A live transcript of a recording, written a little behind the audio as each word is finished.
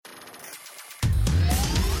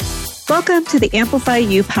Welcome to the Amplify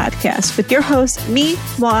You podcast with your host,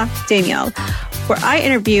 moi, Danielle, where I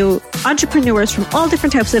interview entrepreneurs from all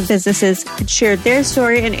different types of businesses and share their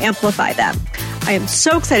story and amplify them. I am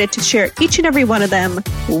so excited to share each and every one of them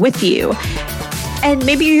with you. And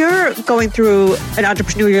maybe you're going through an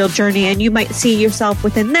entrepreneurial journey and you might see yourself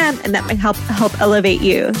within them, and that might help elevate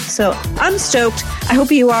you. So I'm stoked. I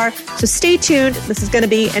hope you are. So stay tuned. This is going to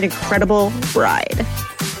be an incredible ride.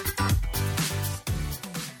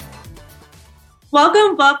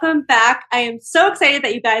 Welcome back. I am so excited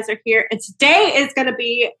that you guys are here. And today is going to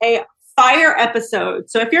be a fire episode.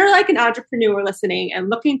 So if you're like an entrepreneur listening and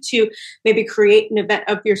looking to maybe create an event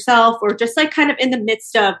of yourself, or just like kind of in the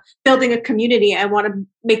midst of building a community and want to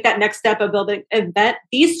make that next step of building an event,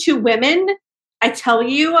 these two women, I tell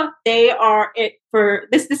you, they are it for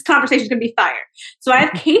this. This conversation is going to be fire. So I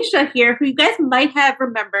have Keisha here, who you guys might have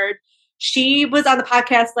remembered. She was on the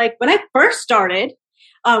podcast like when I first started.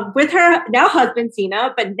 With her now husband,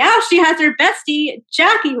 Sina, but now she has her bestie,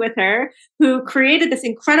 Jackie, with her, who created this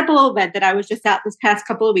incredible event that I was just at this past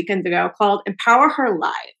couple of weekends ago called Empower Her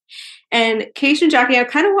Live. And Keisha and Jackie, I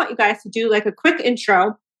kind of want you guys to do like a quick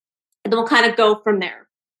intro, and then we'll kind of go from there.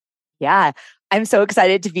 Yeah, I'm so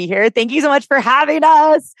excited to be here. Thank you so much for having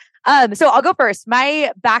us. So I'll go first.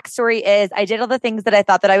 My backstory is I did all the things that I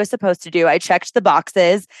thought that I was supposed to do. I checked the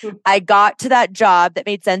boxes. I got to that job that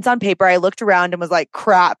made sense on paper. I looked around and was like,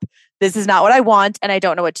 crap, this is not what I want. And I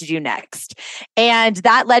don't know what to do next. And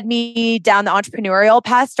that led me down the entrepreneurial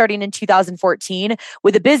path starting in 2014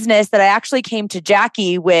 with a business that I actually came to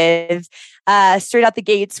Jackie with straight out the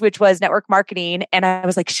gates, which was network marketing. And I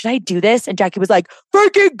was like, should I do this? And Jackie was like,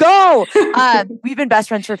 freaking go. We've been best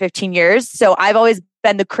friends for 15 years. So I've always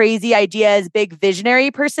been the crazy ideas, big visionary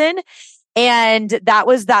person. And that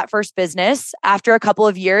was that first business. After a couple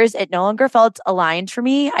of years, it no longer felt aligned for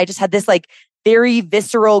me. I just had this like very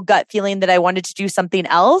visceral gut feeling that I wanted to do something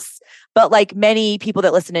else. But like many people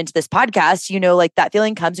that listen into this podcast, you know, like that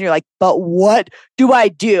feeling comes and you're like, but what do I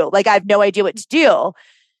do? Like, I have no idea what to do.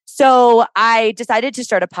 So I decided to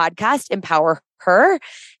start a podcast, Empower Her.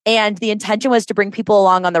 And the intention was to bring people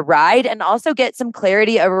along on the ride and also get some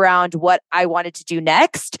clarity around what I wanted to do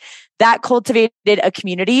next. That cultivated a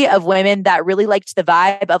community of women that really liked the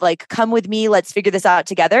vibe of like, come with me, let's figure this out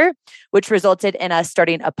together, which resulted in us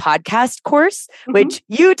starting a podcast course, which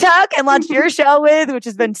you took and launched your show with, which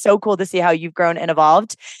has been so cool to see how you've grown and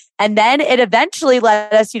evolved. And then it eventually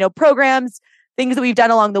led us, programs, things that we've done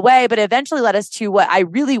along the way, but eventually led us to what I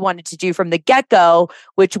really wanted to do from the get-go,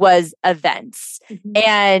 which was events.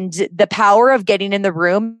 And the power of getting in the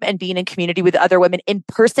room and being in community with other women in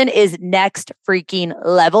person is next freaking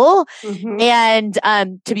level. And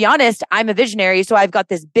to be honest, I'm a visionary, so I've got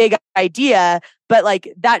this big idea, but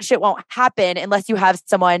like that shit won't happen unless you have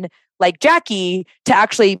someone like Jackie to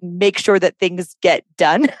actually make sure that things get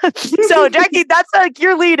done. So Jackie, that's like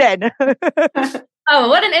your lead in. Oh,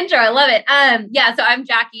 what an intro. I love it. So I'm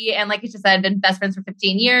Jackie. And like you just said, I've been best friends for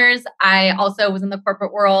 15 years. I also was in the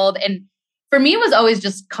corporate world. And for me, it was always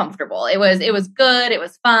just comfortable. It was good. It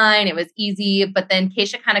was fine. It was easy. But then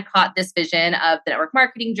Keisha kind of caught this vision of the network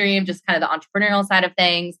marketing dream, just kind of the entrepreneurial side of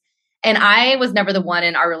things. And I was never the one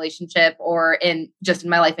in our relationship or in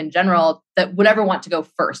my life in general that would ever want to go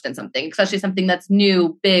first in something, especially something that's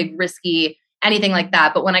new, big, risky, anything like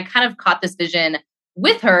that. But when I kind of caught this vision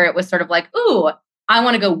with her, it was sort of like, ooh, I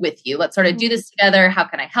want to go with you. Let's sort of do this together. How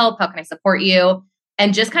can I help? How can I support you?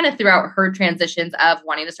 And just kind of throughout her transitions of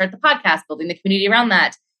wanting to start the podcast, building the community around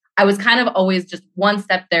that, I was kind of always just one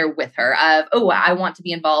step there with her of, oh, I want to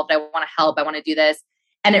be involved. I want to help. I want to do this.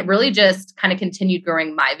 And it really just kind of continued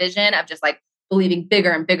growing my vision of just like believing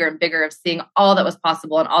bigger and bigger and bigger, of seeing all that was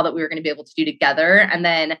possible and all that we were going to be able to do together. And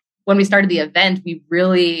then when we started the event, we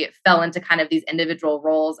really fell into kind of these individual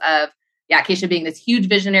roles of, Keisha being this huge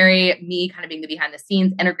visionary, me kind of being the behind the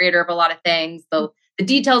scenes integrator of a lot of things, the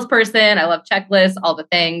details person. I love checklists, all the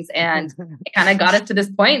things. And it kind of got us to this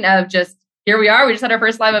point of just, here we are. We just had our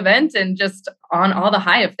first live event and just on all the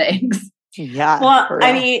high of things. Yeah. Well,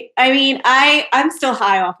 I'm still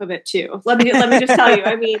high off of it too. Let me just tell you,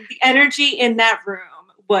 the energy in that room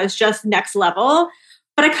was just next level.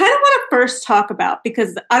 But I kind of want to first talk about,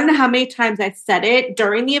 because I don't know how many times I said it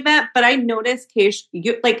during the event, but I noticed, Keish,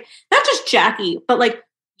 you, like, not just Jackie, but like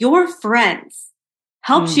your friends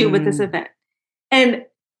helped you with this event. And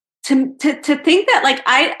to think that like,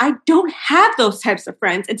 I don't have those types of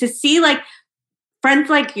friends, and to see like friends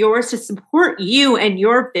like yours to support you and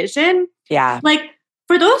your vision. Yeah. Like,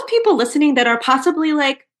 for those people listening that are possibly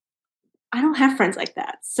like, I don't have friends like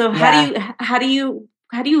that. So how do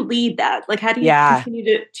you lead that? Like, how do you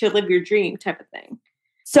continue to live your dream type of thing?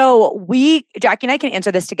 So Jackie and I can answer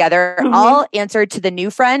this together. I'll answer to the new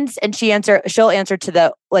friends and she'll answer to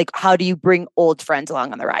the, like, how do you bring old friends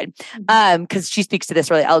along on the ride? Cause she speaks to this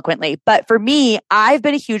really eloquently. But for me, I've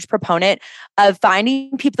been a huge proponent of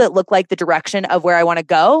finding people that look like the direction of where I want to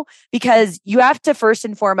go, because you have to first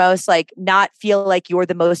and foremost, like, not feel like you're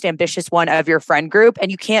the most ambitious one of your friend group. And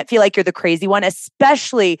you can't feel like you're the crazy one,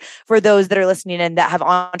 especially for those that are listening and that have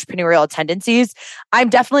entrepreneurial tendencies. I'm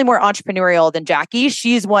definitely more entrepreneurial than Jackie.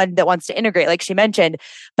 She's one that wants to integrate, like she mentioned,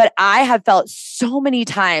 but I have felt so many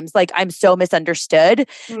times like I'm so misunderstood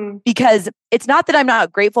because it's not that I'm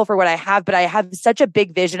not grateful for what I have, but I have such a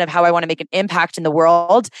big vision of how I want to make an impact in the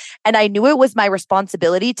world. And I knew it was my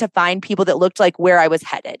responsibility to find people that looked like where I was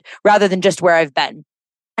headed rather than just where I've been.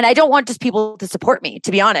 And I don't want just people to support me, to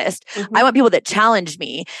be honest. I want people that challenge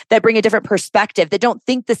me, that bring a different perspective, that don't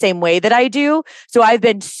think the same way that I do. So I've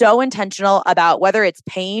been so intentional about whether it's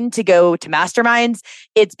paying to go to masterminds,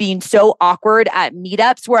 it's being so awkward at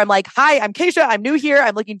meetups where I'm like, hi, I'm Keisha. I'm new here.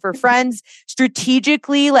 I'm looking for friends,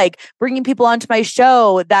 strategically like bringing people onto my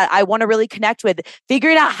show that I want to really connect with,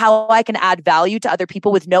 figuring out how I can add value to other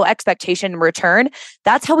people with no expectation in return.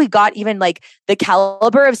 That's how we got even like the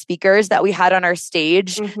caliber of speakers that we had on our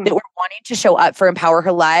stage that were wanting to show up for Empower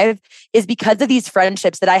Her Live, is because of these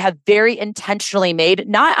friendships that I have very intentionally made,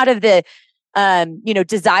 not out of the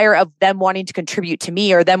desire of them wanting to contribute to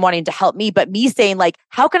me or them wanting to help me, but me saying like,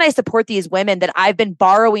 how can I support these women that I've been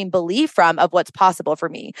borrowing belief from of what's possible for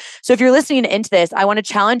me? So if you're listening into this, I want to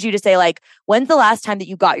challenge you to say like, when's the last time that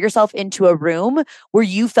you got yourself into a room where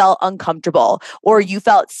you felt uncomfortable or you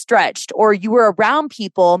felt stretched or you were around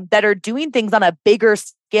people that are doing things on a bigger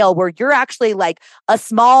scale where you're actually like a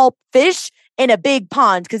small fish in a big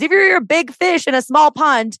pond? Because if you're a big fish in a small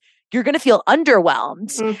pond, you're going to feel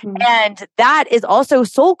underwhelmed. And that is also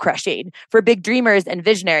soul crushing for big dreamers and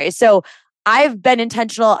visionaries. So I've been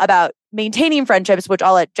intentional about maintaining friendships, which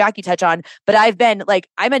I'll let Jackie touch on, but I've been like,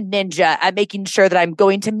 I'm a ninja at making sure that I'm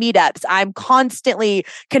going to meetups. I'm constantly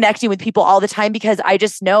connecting with people all the time because I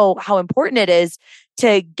just know how important it is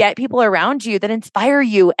to get people around you that inspire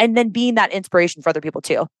you and then being that inspiration for other people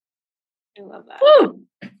too. I love that. Woo.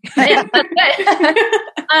 Yeah, that's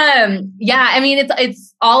good. Yeah, I mean,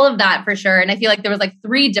 it's all of that for sure. And I feel like there was like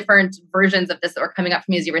 3 different versions of this that were coming up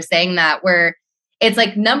for me as you were saying that, where it's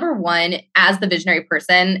like, number one, as the visionary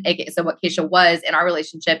person, so what Keisha was in our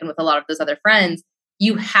relationship and with a lot of those other friends,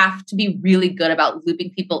 you have to be really good about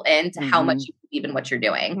looping people into how much you believe in what you're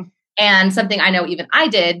doing. And something I know even I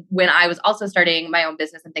did when I was also starting my own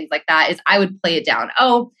business and things like that is I would play it down.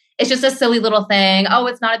 Oh, it's just a silly little thing. Oh,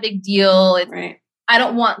 it's not a big deal. It's, right. I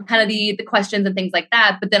don't want kind of the questions and things like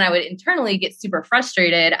that. But then I would internally get super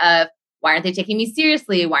frustrated of, why aren't they taking me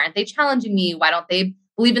seriously? Why aren't they challenging me? Why don't they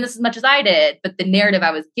believe in this as much as I did? But the narrative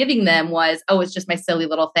I was giving them was, oh, it's just my silly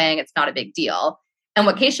little thing. It's not a big deal. And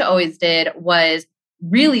what Keisha always did was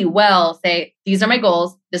really well say, these are my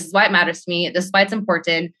goals. This is why it matters to me. This is why it's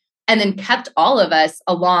important. And then kept all of us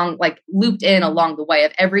along, like looped in along the way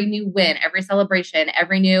of every new win, every celebration,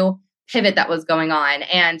 every new pivot that was going on.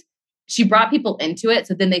 And she brought people into it.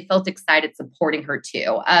 So then they felt excited supporting her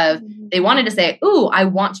too. They wanted to say, ooh, I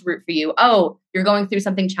want to root for you. Oh, you're going through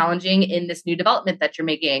something challenging in this new development that you're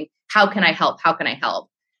making. How can I help? How can I help?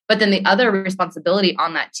 But then the other responsibility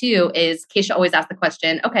on that too is Keisha always asked the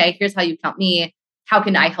question, okay, here's how you help me. How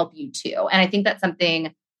can I help you too? And I think that's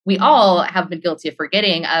something we all have been guilty of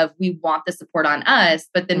forgetting of. We want the support on us,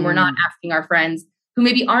 but then we're not asking our friends who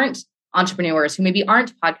maybe aren't entrepreneurs, who maybe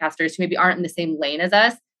aren't podcasters, who maybe aren't in the same lane as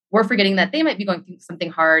us. We're forgetting that they might be going through something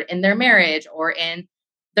hard in their marriage or in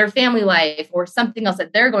their family life or something else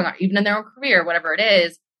that they're going on, even in their own career, whatever it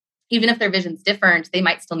is. Even if their vision's different, they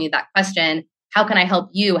might still need that question. How can I help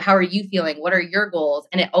you? How are you feeling? What are your goals?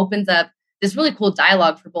 And it opens up this really cool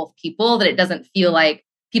dialogue for both people, that it doesn't feel like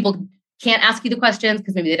people can't ask you the questions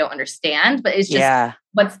because maybe they don't understand, but it's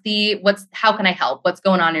just how can I help? What's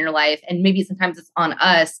going on in your life? And maybe sometimes it's on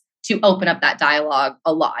us to open up that dialogue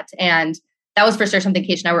a lot. And that was for sure something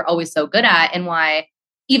Keisha and I were always so good at, and why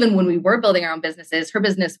even when we were building our own businesses, her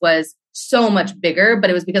business was so much bigger, but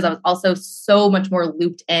it was because I was also so much more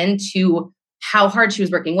looped into how hard she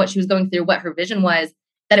was working, what she was going through, what her vision was,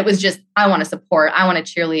 that it was just, I want to support, I want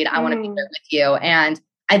to cheerlead, I want to be there with you. And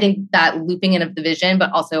I think that looping in of the vision,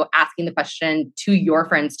 but also asking the question to your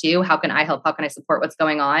friends too, how can I help? How can I support what's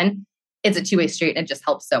going on? It's a two-way street and it just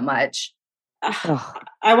helps so much.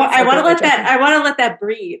 I want to let that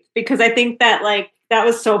breathe, because I think that like that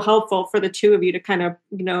was so helpful for the two of you to kind of,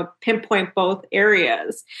 pinpoint both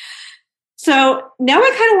areas. So now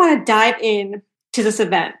I kind of want to dive in to this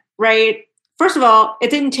event, right? first of all,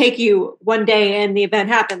 it didn't take you one day and the event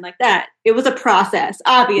happened like that. It was a process,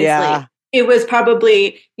 obviously. Yeah. It was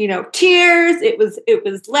probably, tears, it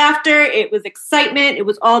was laughter, it was excitement, it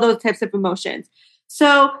was all those types of emotions.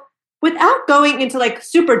 So without going into like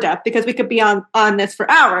super depth, because we could be on this for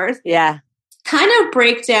hours. Yeah. Kind of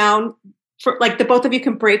break down for like the both of you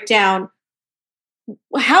can break down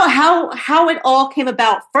how it all came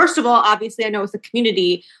about. First of all, obviously I know it's a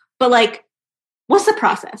community, but like, what's the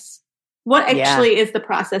process? What actually is the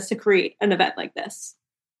process to create an event like this?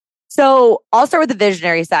 So I'll start with the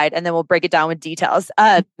visionary side and then we'll break it down with details.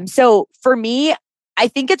 So for me, I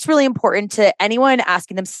think it's really important to anyone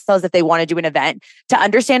asking themselves if they want to do an event to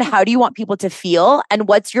understand how do you want people to feel and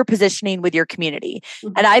what's your positioning with your community.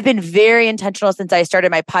 Mm-hmm. And I've been very intentional since I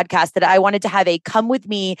started my podcast that I wanted to have a come with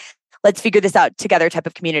me, let's figure this out together type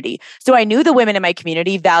of community. So I knew the women in my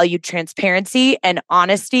community valued transparency and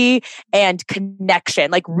honesty and connection,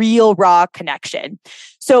 like real raw connection.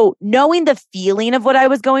 So knowing the feeling of what I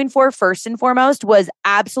was going for first and foremost was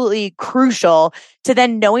absolutely crucial to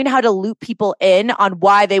then knowing how to loop people in on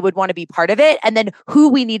why they would want to be part of it and then who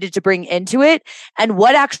we needed to bring into it and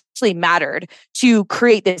what actually mattered to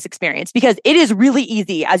create this experience. Because it is really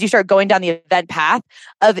easy as you start going down the event path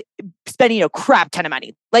of spending a crap ton of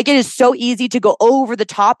money. Like it is so easy to go over the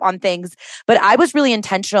top on things. But I was really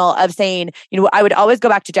intentional of saying, I would always go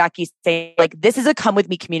back to Jackie saying like, this is a come with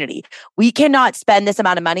me community. We cannot spend this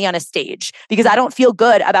amount of money on a stage because I don't feel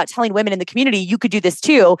good about telling women in the community, you could do this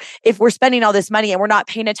too, if we're spending all this money and we're not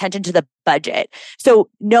paying attention to the budget. So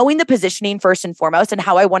knowing the positioning first and foremost and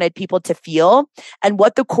how I wanted people to feel and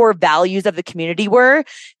what the core values of the community were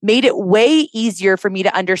made it way easier for me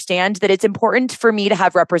to understand that it's important for me to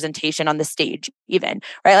have representation on the stage even,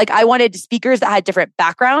 right? Like I wanted speakers that had different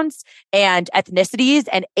backgrounds and ethnicities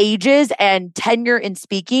and ages and tenure in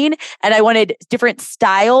speaking. And I wanted different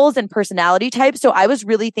styles and personality types. So I was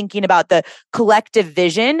really thinking about the collective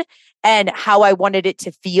vision and how I wanted it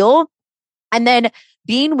to feel. And then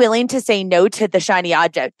being willing to say no to the shiny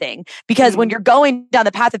object thing. Because when you're going down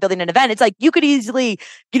the path of building an event, it's like you could easily,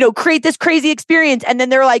 create this crazy experience. And then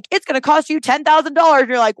they're like, it's going to cost you $10,000. And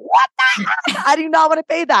you're like, what the heck? I do not want to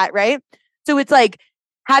pay that. Right. So it's like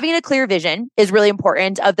having a clear vision is really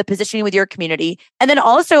important of the positioning with your community. And then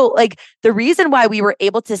also like the reason why we were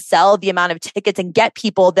able to sell the amount of tickets and get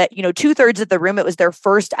people that, 2/3 of the room, it was their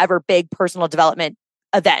first ever big personal development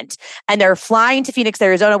event. And they're flying to Phoenix,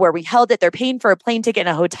 Arizona, where we held it. They're paying for a plane ticket and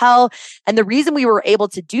a hotel. And the reason we were able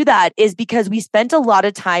to do that is because we spent a lot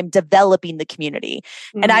of time developing the community.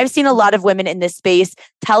 Mm-hmm. And I've seen a lot of women in this space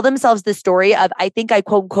tell themselves the story of, I think I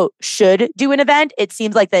quote unquote should do an event. It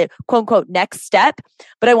seems like the quote unquote next step.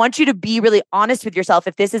 But I want you to be really honest with yourself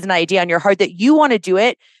if this is an idea on your heart that you want to do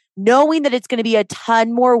it, knowing that it's going to be a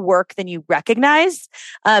ton more work than you recognize.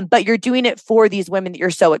 But you're doing it for these women that you're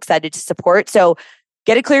so excited to support. So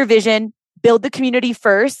get a clear vision, build the community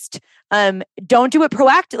first. Don't do it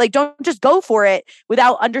proactive. Like, don't just go for it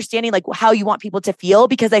without understanding like how you want people to feel,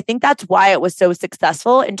 because I think that's why it was so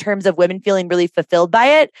successful in terms of women feeling really fulfilled by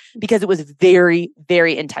it, because it was very,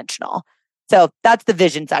 very intentional. So that's the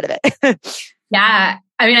vision side of it. Yeah.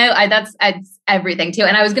 I mean, that's everything too.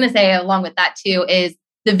 And I was going to say along with that too, is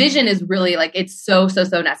the vision is really like, it's so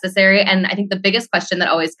necessary. And I think the biggest question that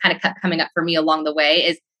always kind of kept coming up for me along the way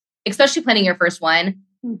is, especially planning your first one,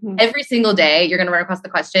 every single day, you're going to run across the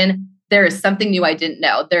question, there is something new I didn't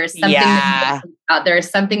know. There is something there is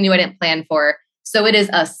something new I didn't plan for. So it is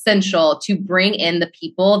essential to bring in the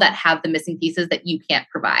people that have the missing pieces that you can't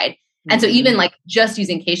provide. And so even like just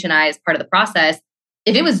using Keisha and I as part of the process,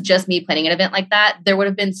 if it was just me planning an event like that, there would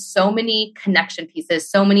have been so many connection pieces,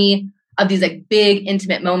 so many of these like big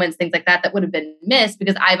intimate moments, things like that would have been missed,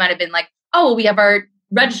 because I might have been like, oh, well, we have our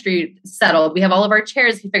registry settled. We have all of our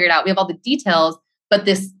chairs figured out. We have all the details, but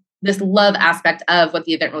this love aspect of what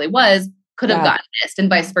the event really was could have gotten missed, and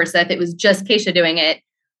vice versa. If it was just Keisha doing it,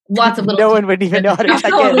 lots of little. No one would even know how to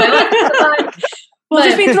check in. We'll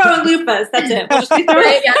just be throwing loofahs. That's it. We'll just be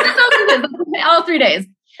throwing all 3 days.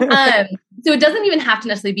 So it doesn't even have to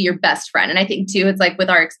necessarily be your best friend. And I think too, it's like with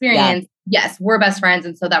our experience, yes, we're best friends.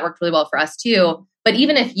 And so that worked really well for us too. But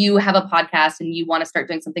even if you have a podcast and you want to start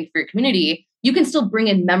doing something for your community, you can still bring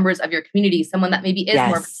in members of your community, someone that maybe is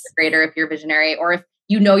more of an integrator if you're visionary, or if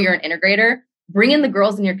you're an integrator, bring in the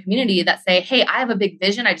girls in your community that say, hey, I have a big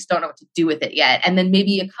vision. I just don't know what to do with it yet. And then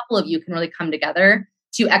maybe a couple of you can really come together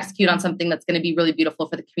to execute on something that's going to be really beautiful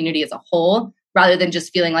for the community as a whole, rather than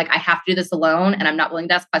just feeling like I have to do this alone and I'm not willing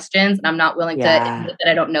to ask questions and I'm not willing to admit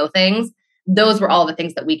that I don't know things. Those were all the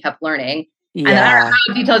things that we kept learning. And I don't know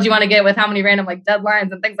how detailed you want to get with how many random like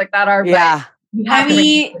deadlines and things like that are. I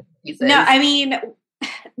mean,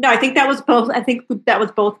 No, I think that was both. I think that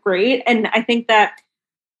was both great. And I think that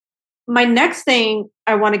my next thing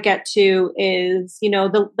I want to get to is,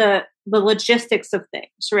 the logistics of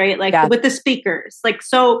things, right? Like with the speakers, like,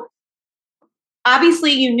 so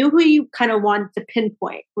obviously you knew who you kind of wanted to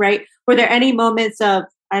pinpoint, right? Were there any moments of,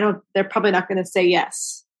 they're probably not going to say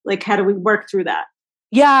yes. Like, how do we work through that?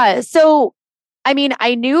 Yeah. So, I mean,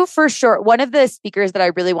 I knew for sure one of the speakers that I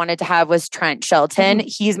really wanted to have was Trent Shelton. Mm-hmm.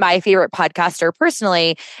 He's my favorite podcaster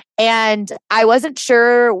personally. And I wasn't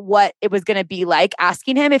sure what it was going to be like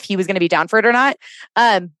asking him if he was going to be down for it or not.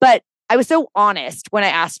 But I was so honest when I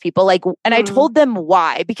asked people, and I told them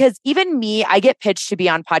why, because even me, I get pitched to be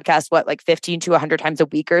on podcasts, 15 to 100 times a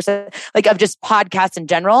week or so, of just podcasts in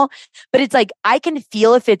general. But it's like, I can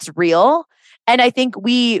feel if it's real. And I think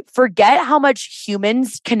we forget how much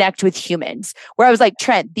humans connect with humans, where I was like,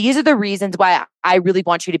 Trent, these are the reasons why I really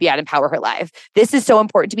want you to be at Empower Her Live. This is so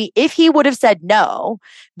important to me. If he would have said no,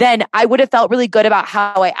 then I would have felt really good about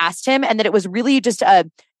how I asked him, and that it was really just a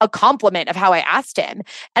compliment of how I asked him.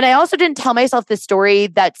 And I also didn't tell myself the story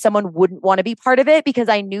that someone wouldn't want to be part of it, because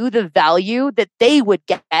I knew the value that they would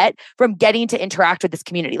get from getting to interact with this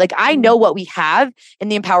community. Like, I know what we have in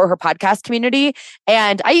the Empower Her podcast community.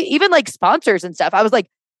 And I even sponsors and stuff. I was like,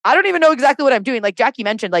 I don't even know exactly what I'm doing. Like Jackie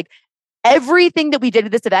mentioned, everything that we did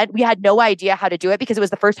at this event, we had no idea how to do it, because it was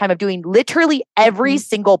the first time of doing literally every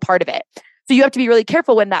single part of it. So you have to be really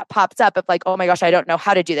careful when that pops up of oh my gosh, I don't know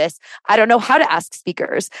how to do this. I don't know how to ask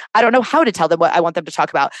speakers. I don't know how to tell them what I want them to talk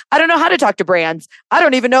about. I don't know how to talk to brands. I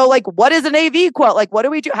don't even know what is an AV quote? What do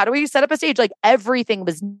we do? How do we set up a stage? Everything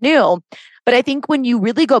was new. But I think when you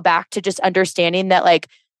really go back to just understanding that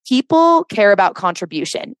people care about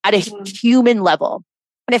contribution at a human level.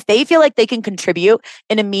 And if they feel like they can contribute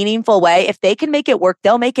in a meaningful way, if they can make it work,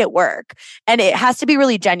 they'll make it work. And it has to be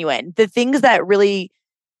really genuine. The things that really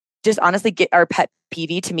just honestly get our pet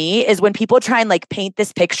peeve to me is when people try and paint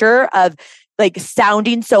this picture of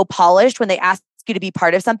sounding so polished when they ask you to be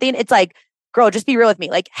part of something. It's like, girl, just be real with me.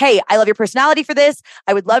 Hey, I love your personality for this.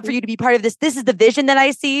 I would love for you to be part of this. This is the vision that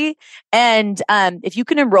I see. And if you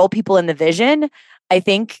can enroll people in the vision, I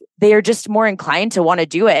think they are just more inclined to want to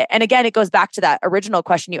do it. And again, it goes back to that original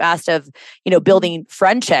question you asked of, building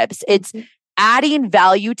friendships. It's adding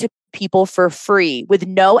value to people for free with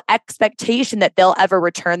no expectation that they'll ever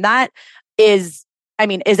return that is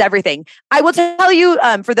everything. I will tell you,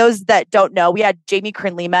 for those that don't know, we had Jamie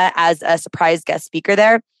Kern-Lima as a surprise guest speaker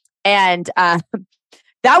there. And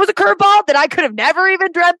that was a curveball that I could have never even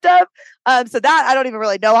dreamt of. So that I don't even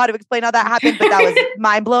really know how to explain how that happened, but that was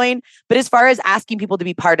mind blowing. But as far as asking people to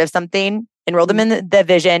be part of something, enroll them in the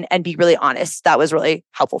vision and be really honest, that was really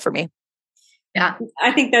helpful for me. Yeah,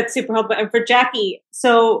 I think that's super helpful. And for Jackie,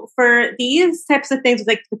 so for these types of things,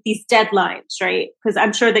 with these deadlines, right? Because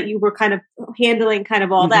I'm sure that you were kind of handling kind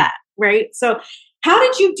of all that, right? So how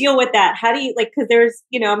did you deal with that? How do you because there's,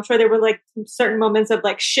 I'm sure there were certain moments of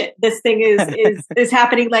shit, this thing is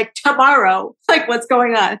happening tomorrow. What's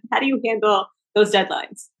going on? How do you handle those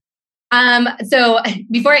deadlines? So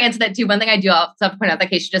before I answer that too, one thing I do also have to point out that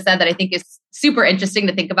Keisha just said that I think is super interesting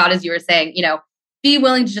to think about, as you were saying, be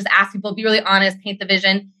willing to just ask people, be really honest, paint the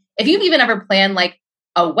vision. If you've even ever planned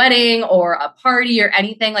a wedding or a party or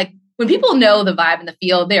anything, when people know the vibe in the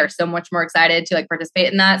field, they are so much more excited to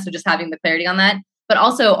participate in that. So just having the clarity on that. But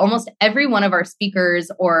also almost every one of our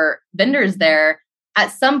speakers or vendors there,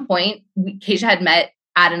 at some point, Keisha had met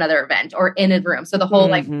at another event or in a room. So the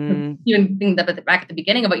whole even thing that back at the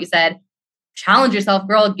beginning of what you said, challenge yourself,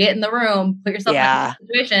 girl, get in the room, put yourself in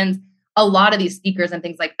situations. A lot of these speakers and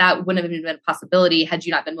things like that wouldn't have even been a possibility had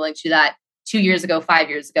you not been willing to do that 2 years ago, 5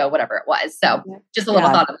 years ago, whatever it was. So just a little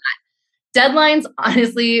thought of that. Deadlines,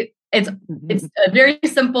 honestly, it's a very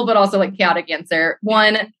simple but also chaotic answer.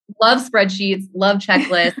 One, love spreadsheets, love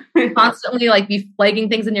checklists, constantly be flagging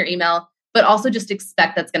things in your email, but also just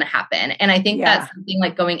expect that's going to happen. And I think that's something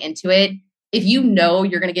going into it. If you know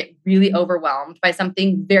you're going to get really overwhelmed by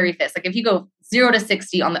something, very fast. If you go 0 to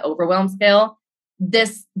 60 on the overwhelm scale,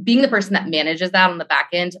 this being the person that manages that on the back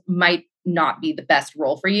end might not be the best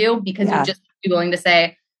role for you, because you just be willing to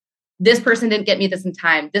say, this person didn't get me this in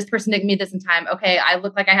time. This person didn't get me this in time. Okay, I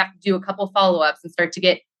look like I have to do a couple follow-ups and start to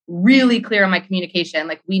get really clear on my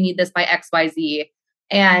communication. We need this by X, Y, Z.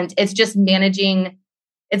 And it's just managing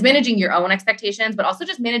your own expectations, but also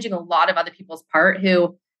just managing a lot of other people's part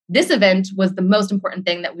who this event was the most important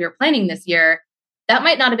thing that we were planning this year. That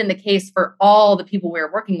might not have been the case for all the people we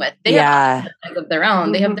were working with. They have of their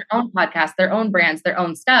own. They have their own podcasts, their own brands, their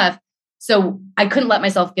own stuff. So I couldn't let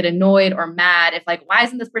myself get annoyed or mad if why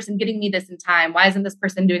isn't this person getting me this in time? Why isn't this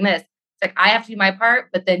person doing this? It's I have to do my part,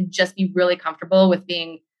 but then just be really comfortable with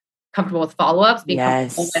being comfortable with follow-ups, being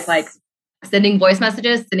comfortable with like sending voice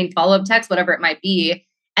messages, sending follow-up texts, whatever it might be.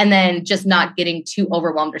 And then just not getting too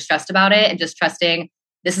overwhelmed or stressed about it and just trusting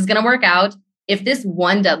this is going to work out. If this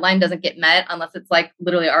one deadline doesn't get met, unless it's like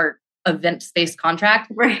literally our event-based contract,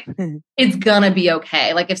 right, it's going to be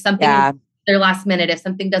okay. Like if something their last minute,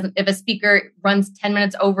 if a speaker runs 10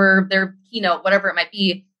 minutes over their keynote, whatever it might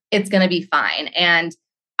be, it's going to be fine. And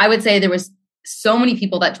I would say there was so many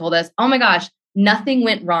people that told us, oh my gosh, nothing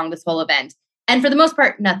went wrong this whole event. And for the most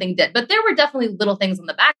part, nothing did. But there were definitely little things on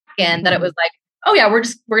the back end that it was like, oh yeah, we're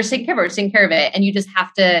just taking care of it. We're just taking care of it. And you just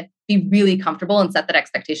have to be really comfortable and set that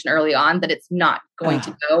expectation early on that it's not going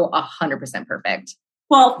to go 100% perfect.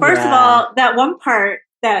 Well, first of all, that one part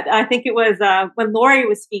that I think it was when Lori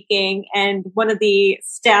was speaking and one of the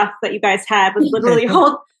staff that you guys had was literally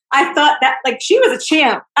I thought that like she was a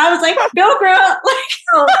champ. I was like, go girl.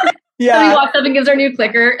 Like, So he walks up and gives our new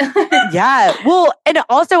clicker. Yeah. Well, and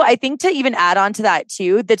also I think to even add on to that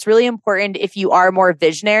too, that's really important if you are more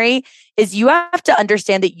visionary is you have to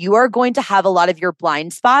understand that you are going to have a lot of your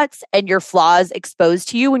blind spots and your flaws exposed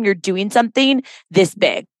to you when you're doing something this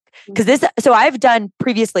big. So I've done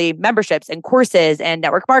previously memberships and courses and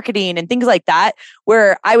network marketing and things like that,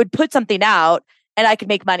 where I would put something out and I could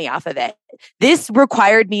make money off of it. This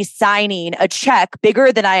required me signing a check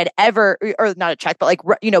bigger than I had ever, or not a check, but like,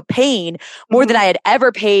 paying more than I had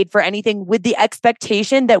ever paid for anything with the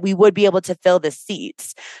expectation that we would be able to fill the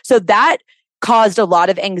seats. So that caused a lot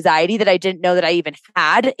of anxiety that I didn't know that I even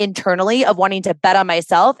had internally of wanting to bet on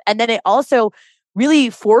myself. And then it also really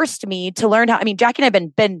forced me to learn how, Jackie and I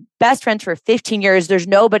have been best friends for 15 years. There's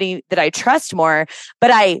nobody that I trust more,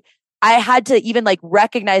 but I had to even like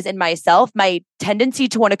recognize in myself my tendency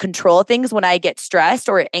to want to control things when I get stressed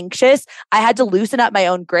or anxious. I had to loosen up my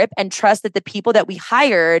own grip and trust that the people that we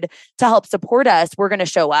hired to help support us were going to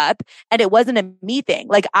show up. And it wasn't a me thing.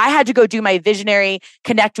 Like I had to go do my visionary,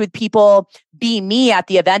 connect with people, be me at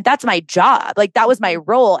the event. That's my job. Like that was my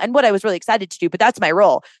role and what I was really excited to do, but that's my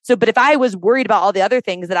role. So, but if I was worried about all the other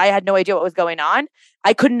things that I had no idea what was going on,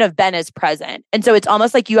 I couldn't have been as present. And so it's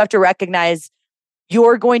almost like you have to recognize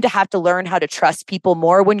you're going to have to learn how to trust people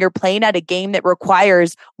more when you're playing at a game that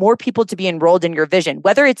requires more people to be enrolled in your vision,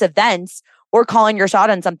 whether it's events or calling your shot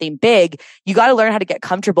on something big. You got to learn how to get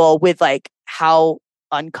comfortable with like how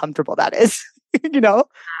uncomfortable that is,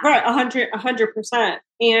 Right. 100%.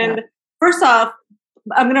 And first off,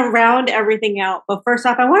 I'm going to round everything out. But first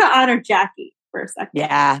off, I want to honor Jackie for a second.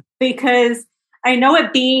 Yeah. Because I know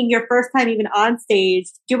it being your first time even on stage,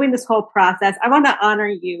 doing this whole process, I want to honor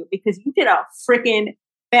you because you did a freaking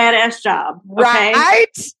badass job. Okay? Right?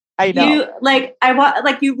 I know.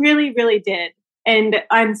 You really, really did. And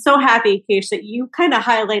I'm so happy, Keish, that you kind of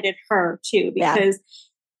highlighted her too, because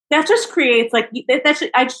that just creates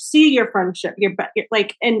I just see your friendship,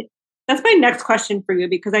 and that's my next question for you,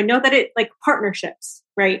 because I know that it partnerships,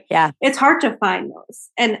 right? Yeah. It's hard to find those.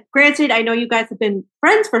 And granted, I know you guys have been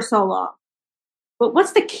friends for so long. But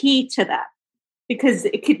what's the key to that? Because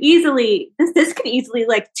it could easily, this could easily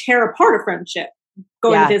tear apart a friendship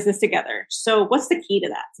going to business together. So what's the key to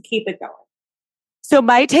that to keep it going? So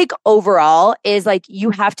my take overall is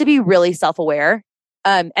you have to be really self-aware.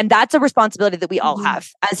 And that's a responsibility that we all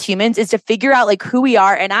have as humans, is to figure out who we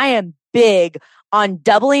are. And I am big on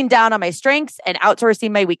doubling down on my strengths and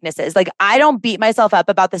outsourcing my weaknesses. I don't beat myself up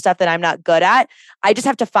about the stuff that I'm not good at. I just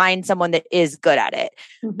have to find someone that is good at it.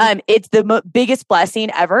 It's the biggest blessing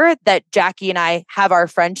ever that Jackie and I have our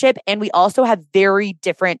friendship, and we also have very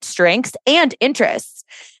different strengths and interests.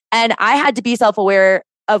 And I had to be self-aware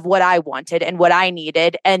of what I wanted and what I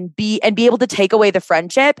needed, and be able to take away the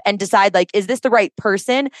friendship and decide is this the right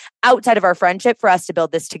person outside of our friendship for us to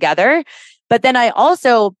build this together? But then I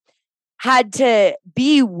also had to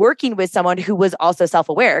be working with someone who was also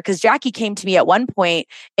self-aware, because Jackie came to me at one point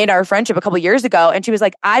in our friendship a couple of years ago, and she was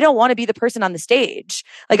like, I don't want to be the person on the stage.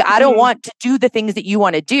 I don't want to do the things that you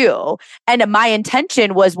want to do. And my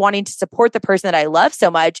intention was wanting to support the person that I love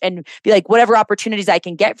so much and be whatever opportunities I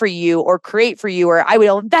can get for you or create for you, or I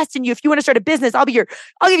will invest in you. If you want to start a business, I'll give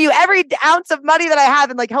you every ounce of money that I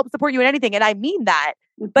have and help support you in anything. And I mean that,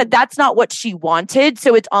 but that's not what she wanted.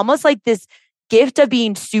 So it's almost like this gift of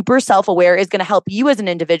being super self-aware is going to help you as an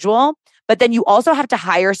individual, but then you also have to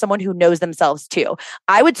hire someone who knows themselves too.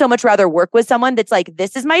 I would so much rather work with someone that's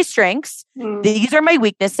this is my strengths, these are my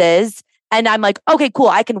weaknesses, and I'm okay, cool,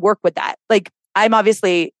 I can work with that. I'm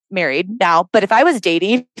obviously married now, but if I was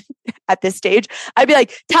dating at this stage, I'd be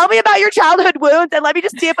tell me about your childhood wounds and let me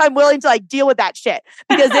just see if I'm willing to deal with that shit.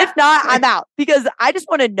 Because if not, I'm out. Because I just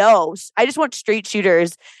want to know. I just want straight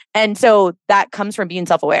shooters. And so that comes from being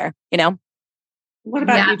self-aware, What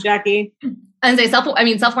about you, Jackie? And say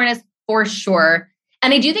self-awareness for sure.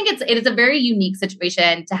 And I do think it is a very unique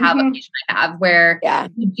situation to have a patient I have where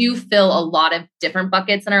we do fill a lot of different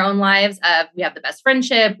buckets in our own lives. We have the best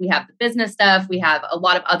friendship, we have the business stuff, we have a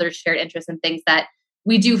lot of other shared interests and things that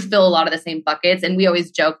we do fill a lot of the same buckets. And we always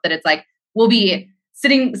joke that it's like, we'll be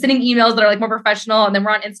sending emails that are like more professional. And then we're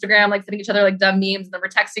on Instagram, like sending each other like dumb memes. And then we're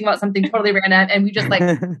texting about something totally random. And we just like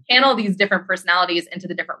channel these different personalities into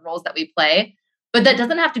the different roles that we play. But that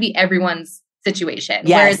doesn't have to be everyone's situation.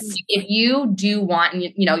 Yes. Whereas if you do want, and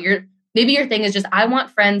maybe your thing is just, I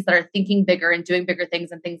want friends that are thinking bigger and doing bigger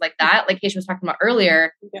things and things like that. Like Keisha was talking about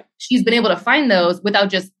earlier, she's been able to find those without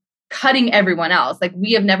just cutting everyone else. Like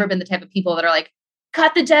we have never been the type of people that are like,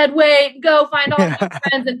 cut the dead weight, go find all my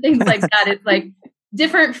friends and things like that. It's like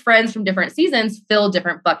different friends from different seasons fill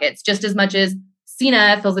different buckets, just as much as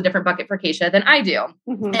Sina fills a different bucket for Keisha than I do,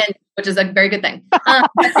 and which is a very good thing.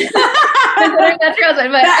 That's your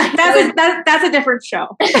husband, but that's a different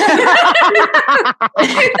show. But,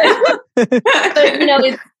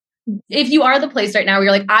 if you are the place right now where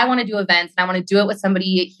you're like, I want to do events and I want to do it with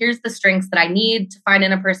somebody, here's the strengths that I need to find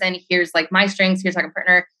in a person. Here's like my strengths. Here's like a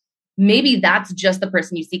partner. Maybe that's just the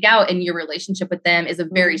person you seek out, and your relationship with them is a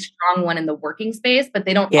very strong one in the working space, but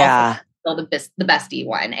they don't also feel the bestie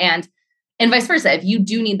one. And vice versa. If you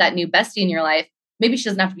do need that new bestie in your life, maybe she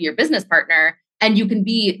doesn't have to be your business partner, and you can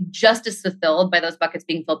be just as fulfilled by those buckets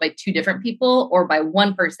being filled by two different people or by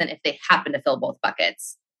one person if they happen to fill both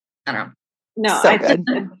buckets. I don't know. No, So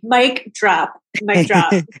mic drop.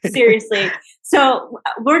 Seriously. So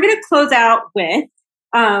we're going to close out with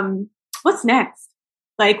what's next?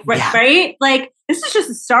 Right? Like this is just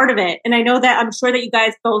the start of it. And I know that I'm sure that you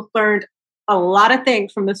guys both learned a lot of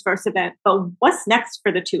things from this first event, but what's next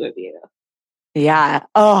for the two of you? Yeah.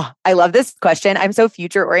 Oh, I love this question. I'm so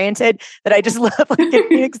future oriented that I just love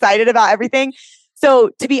getting excited about everything.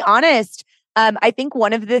 So to be honest, I think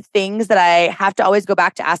one of the things that I have to always go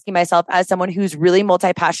back to asking myself as someone who's really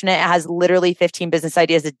multi-passionate, has literally 15 business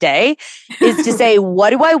ideas a day, is to say,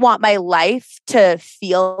 what do I want my life to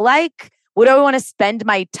feel like? What do I want to spend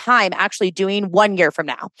my time actually doing 1 year from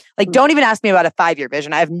now? Like, don't even ask me about a 5-year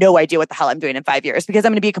vision. I have no idea what the hell I'm doing in 5 years because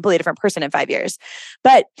I'm going to be a completely different person in 5 years.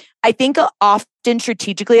 But I think often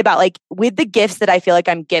strategically about like with the gifts that I feel like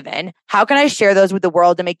I'm given, how can I share those with the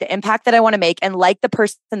world to make the impact that I want to make and like the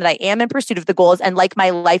person that I am in pursuit of the goals and like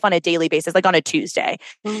my life on a daily basis, like on a Tuesday.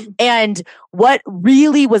 And what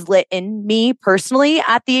really was lit in me personally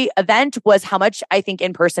at the event was how much I think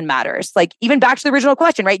in person matters. Like even back to the original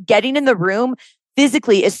question, right? Getting in the room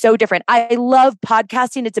physically is so different. I love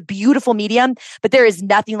podcasting. It's a beautiful medium, but there is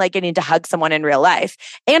nothing like getting to hug someone in real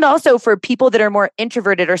life. And also for people that are more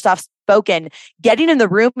introverted or soft-spoken, getting in the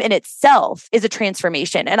room in itself is a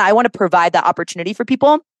transformation. And I want to provide that opportunity for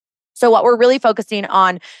people. So what we're really focusing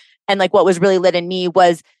on and like what was really lit in me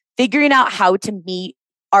was figuring out how to meet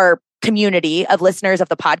our community of listeners of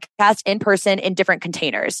the podcast in person in different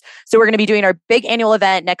containers. So we're going to be doing our big annual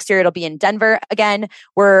event next year. It'll be in Denver again.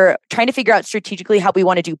 We're trying to figure out strategically how we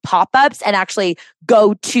want to do pop-ups and actually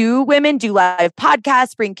go to women, do live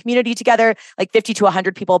podcasts, bring community together, like 50 to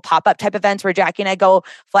 100 people pop-up type events where Jackie and I go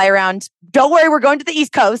fly around. Don't worry, we're going to the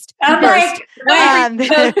East Coast first.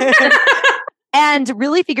 And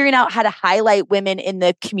really figuring out how to highlight women in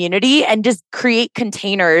the community and just create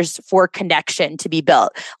containers for connection to be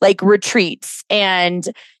built, like retreats and,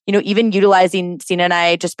 even utilizing Sina and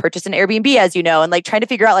I just purchased an Airbnb, as you know, and like trying to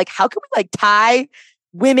figure out like, how can we like tie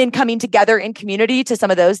women coming together in community to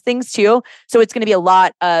some of those things too? So it's going to be a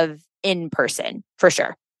lot of in person for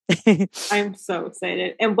sure. I'm so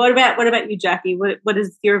excited. And what about you, Jackie? What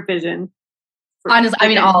is your vision?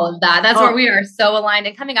 Honestly, all of that. That's where we are so aligned.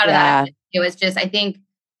 And coming out of that, it was just, I think,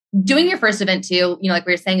 doing your first event too, like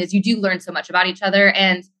we were saying, is you do learn so much about each other.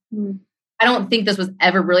 And I don't think this was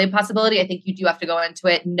ever really a possibility. I think you do have to go into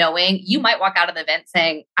it knowing you might walk out of the event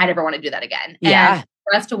saying, I never want to do that again. Yeah. And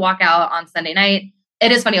for us to walk out on Sunday night,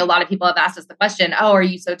 it is funny. A lot of people have asked us the question, oh, are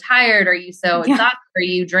you so tired? Are you so exhausted? Are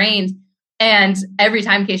you drained? And every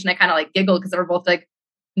time Keisha and I kind of like giggle because we're both like,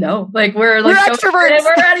 no, like we're extroverts.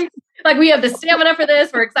 We're ready. Like we have the stamina for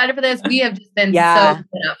this. We're excited for this. We have just been so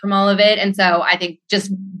put up from all of it. And so I think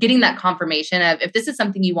just getting that confirmation of if this is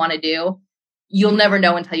something you want to do, you'll never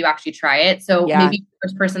know until you actually try it. So maybe your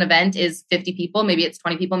first person event is 50 people, maybe it's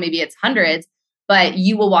 20 people, maybe it's hundreds, but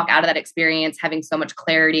you will walk out of that experience having so much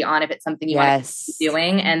clarity on if it's something you want to keep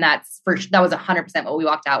doing. And that was 100% what we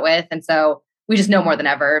walked out with. And so we just know more than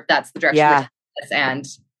ever if that's the direction we're taking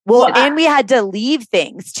this. And we had to leave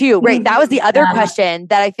things too, right? That was the other question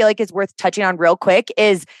that I feel like is worth touching on real quick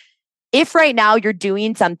is if right now you're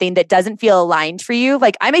doing something that doesn't feel aligned for you,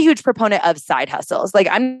 like I'm a huge proponent of side hustles. Like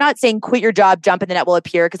I'm not saying quit your job, jump and the net will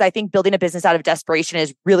appear, because I think building a business out of desperation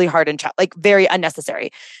is really hard and like very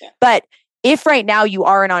unnecessary. Yeah. But if right now you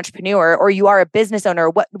are an entrepreneur or you are a business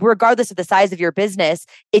owner, regardless of the size of your business,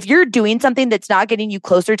 if you're doing something that's not getting you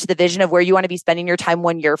closer to the vision of where you want to be spending your time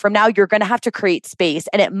 1 year from now, you're going to have to create space.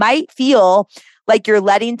 And it might feel like you're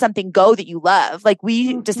letting something go that you love. Like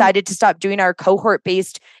we decided to stop doing our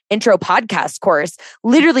cohort-based intro podcast course,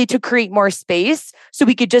 literally to create more space so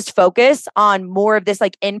we could just focus on more of this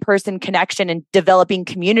like in-person connection and developing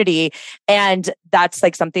community. And that's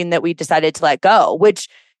like something that we decided to let go, which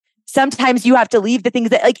sometimes you have to leave the things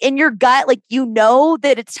that like in your gut, like, you know,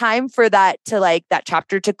 that it's time for that to like that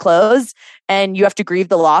chapter to close, and you have to grieve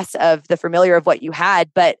the loss of the familiar of what you had,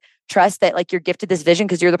 but trust that like you're gifted this vision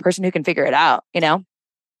because you're the person who can figure it out, you know?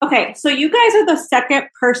 Okay. So you guys are the second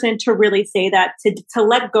person to really say that, to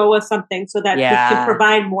let go of something so that we can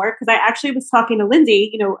provide more. Cause I actually was talking to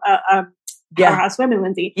Lindsay, you know, Powerhouse Women,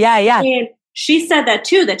 Lindsay. Yeah. And she said that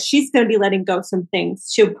too, that she's going to be letting go some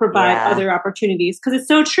things to provide other opportunities. Cause it's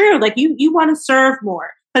so true. Like you want to serve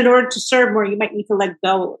more, but in order to serve more, you might need to let go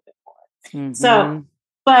a little bit more. Mm-hmm. So,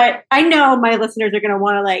 but I know my listeners are going to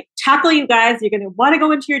want to like tackle you guys. You're going to want to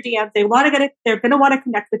go into your DMs. They're going to want to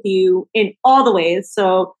connect with you in all the ways.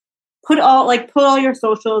 So put all your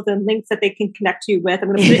socials and links that they can connect you with. I'm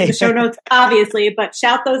going to put it in the show notes, obviously, but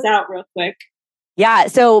shout those out real quick. Yeah.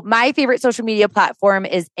 So my favorite social media platform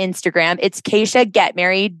is Instagram. It's Kacia Get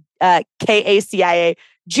Married, KACIA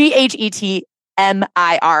GHETMIRI.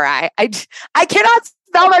 I cannot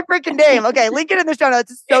spell my freaking name. Okay, link it in the show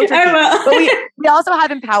notes. It's so tricky. But we also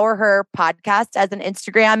have Empower Her podcast as an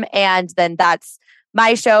Instagram, and then that's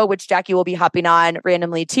my show, which Jackie will be hopping on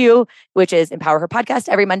randomly too, which is Empower Her podcast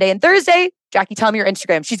every Monday and Thursday. Jackie, tell me your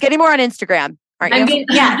Instagram. She's getting more on Instagram, aren't you?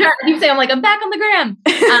 You say I'm back on the gram.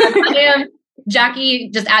 I am Jackie,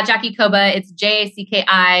 just at Jackie Koba. It's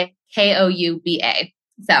JACKIKOUBA.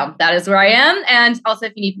 So that is where I am. And also,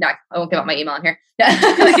 if you need, I won't give out my email in here.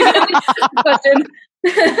 Questions.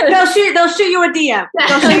 They'll shoot you a DM.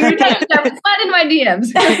 They'll shoot you a DM. Slide in my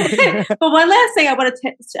DMs. But one last thing I want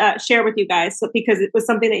to share with you guys, because it was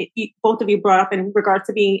something that both of you brought up in regards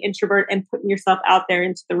to being introvert and putting yourself out there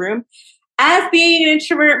into the room. As being an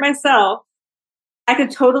introvert myself, I can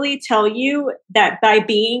totally tell you that by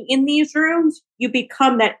being in these rooms, you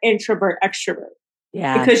become that introvert extrovert.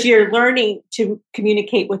 Yeah. Because you're learning to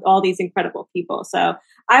communicate with all these incredible people. So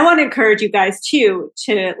I want to encourage you guys too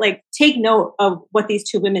to like take note of what these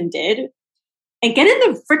two women did and get in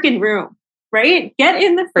the freaking room, right? Get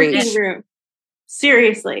in the freaking room.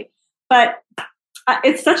 Seriously. But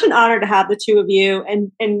it's such an honor to have the two of you.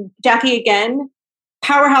 And Jackie, again,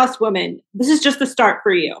 Powerhouse Woman. This is just the start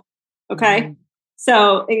for you. Okay. Mm-hmm.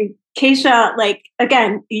 So Kacia, like,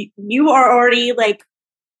 again, you are already like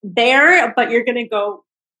there, but you're going to go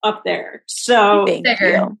up there. So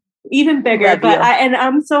even bigger. But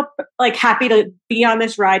I'm so like happy to be on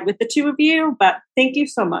this ride with the two of you. But thank you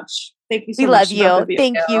so much. Thank you so much. We love you.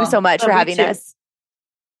 Thank you so much for having us.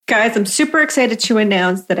 Guys, I'm super excited to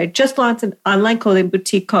announce that I just launched an online clothing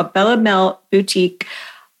boutique called Bella Mel Boutique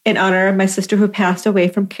in honor of my sister who passed away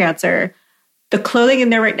from cancer. The clothing in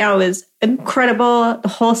there right now is incredible. The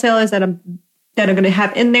wholesalers that I'm going to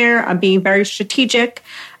have in there, I'm being very strategic.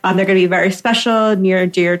 They're going to be very special, near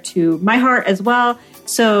and dear to my heart as well.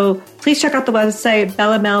 So please check out the website,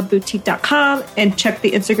 bellamelboutique.com, and check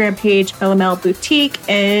the Instagram page, Bella Mel Boutique.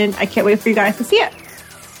 And I can't wait for you guys to see it.